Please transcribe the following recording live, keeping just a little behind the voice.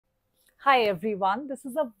Hi everyone, this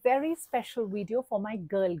is a very special video for my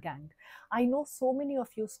girl gang. I know so many of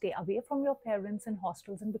you stay away from your parents in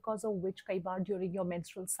hostels and because of which कई बार during your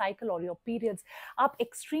menstrual cycle or your periods आप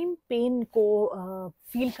extreme pain को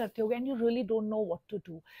feel करते होगे and you really don't know what to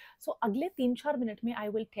do. So अगले 3-4 minute में I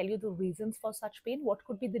will tell you the reasons for such pain, what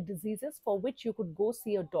could be the diseases for which you could go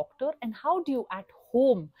see a doctor, and how do you at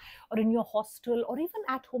home or in your hostel or even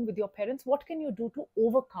at home with your parents, what can you do to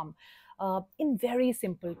overcome in very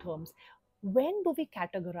simple terms. When do we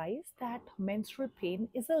categorize that menstrual pain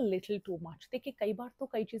is a little too much? देखिए कई बार तो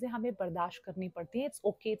कई चीज़ें हमें बर्दाश्त करनी पड़ती हैं. It's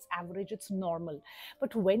okay, it's average, it's normal.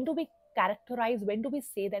 But when do we characterize, when do we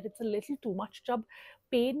say that it's a little too much? जब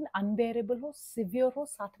pain unbearable हो, severe हो,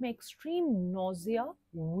 साथ में extreme nausea,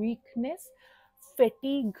 weakness,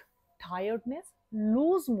 fatigue, tiredness,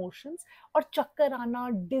 lose motions और चक्कर आना,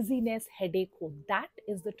 dizziness, headache हो, that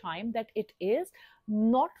is the time that it is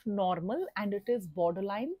not normal and it is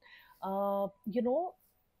borderline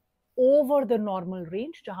over the normal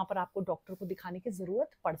range, जहां पर आपको डॉक्टर को दिखाने की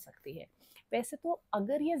जरूरत पड़ सकती है. वैसे तो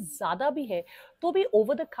अगर ये ज्यादा भी है तो भी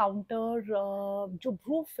ओवर द काउंटर जो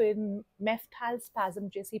ब्रूफिन, मेफ्टाइल स्पैज्म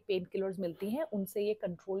जैसी पेन किलर्स मिलती हैं उनसे ये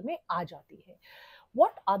कंट्रोल में आ जाती है.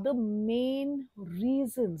 What are the main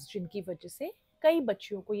reasons जिनकी वजह से कई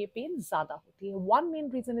बच्चियों को ये पेन ज्यादा होती है? One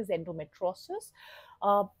main reason is endometriosis.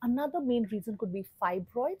 Another main reason could be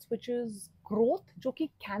fibroids which is growth जो कि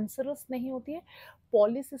कैंसरस नहीं होती है.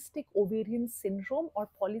 पॉलीसिस्टिक ओवेरियन सिंड्रोम और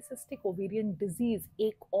पॉलीसिस्टिक ओवेरियन डिजीज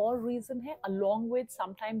एक और रीजन है, along with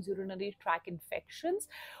sometimes urinary track infections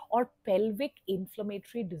और पेल्विक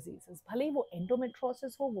इन्फ्लेमेटरी डिजीजेस. भले ही वो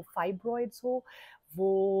एंडोमेट्रोसिस हो, वो फाइब्रॉइड्स हो,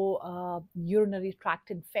 वो यूरिनरी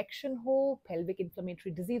ट्रैक्ट इन्फेक्शन हो, पेल्विक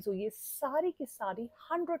इन्फ्लेमेटरी डिजीज हो, ये सारी की सारी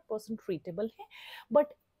 100% ट्रीटेबल है.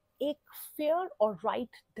 बट एक फेयर और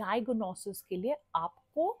राइट डायग्नोसिस के लिए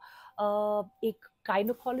आपको एक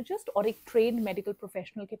गायनोकोलॉजिस्ट और एक ट्रेन्ड मेडिकल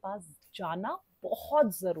प्रोफेशनल के पास जाना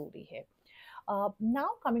बहुत ज़रूरी है. Now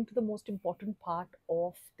coming to the most important part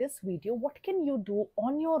of this video, what can you do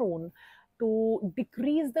on your own to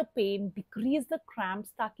decrease the pain, decrease the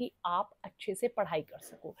cramps ताकि आप अच्छे से पढ़ाई कर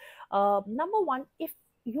सको? Number one, if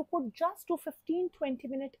you could just do 15-20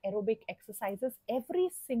 minute aerobic exercises every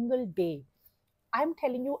single day, I am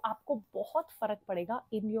telling you आपको बहुत फर्क पड़ेगा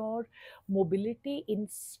in your mobility, in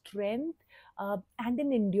strength and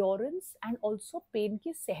in endurance and also pen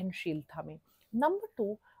की सहनशीलता में. नंबर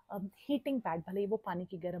टू, हीटिंग पैड, भले ही वो पानी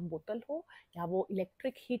की गर्म बोतल हो या वो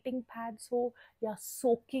इलेक्ट्रिक हीटिंग पैड्स हो या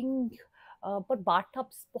सोकिंग, पर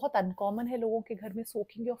बाथटब्स बहुत अनकॉमन है लोगों के घर में.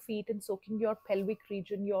 Soaking your feet and soaking your pelvic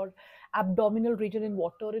region, your abdominal region in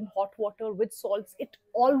water, in hot water with salts, it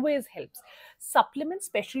always helps. Supplements,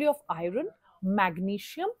 especially of iron,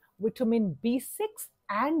 magnesium, vitamin B6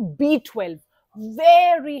 and B12,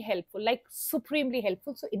 very helpful, like supremely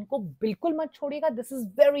helpful. So इनको बिल्कुल मत छोड़िएगा. This is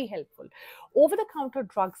very helpful. Over the counter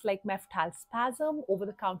drugs like meftal spasm, over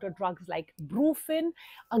the counter drugs like brufen,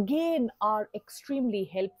 again are extremely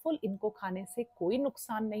helpful. इनको खाने से कोई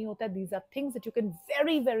नुकसान नहीं होता. These are things that you can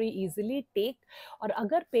very easily take. और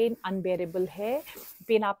अगर पेन अनबेरेबल है,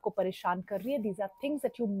 पेन आपको परेशान कर रही है, these are things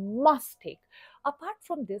that you must take. Apart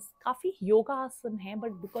from this, काफी योगा आसन हैं,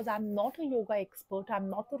 but because I'm not a yoga expert, I'm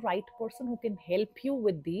not the right person who can help you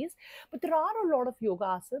with these. But there are a lot of yoga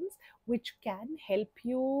asanas which can help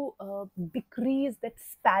you decrease that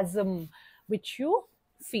spasm which you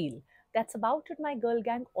feel. That's about it, my girl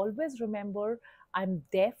gang. Always remember, I'm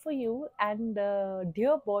there for you. And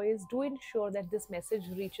dear boys, do ensure that this message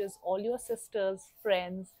reaches all your sisters,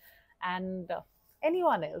 friends, and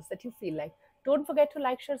anyone else that you feel like. Don't forget to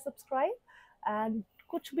like, share, subscribe. And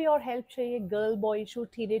कुछ भी और help चाहिए, girl, boy issue,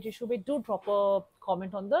 teenage issue, do drop a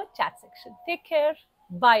comment on the chat section. Take care.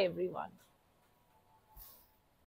 Bye, everyone.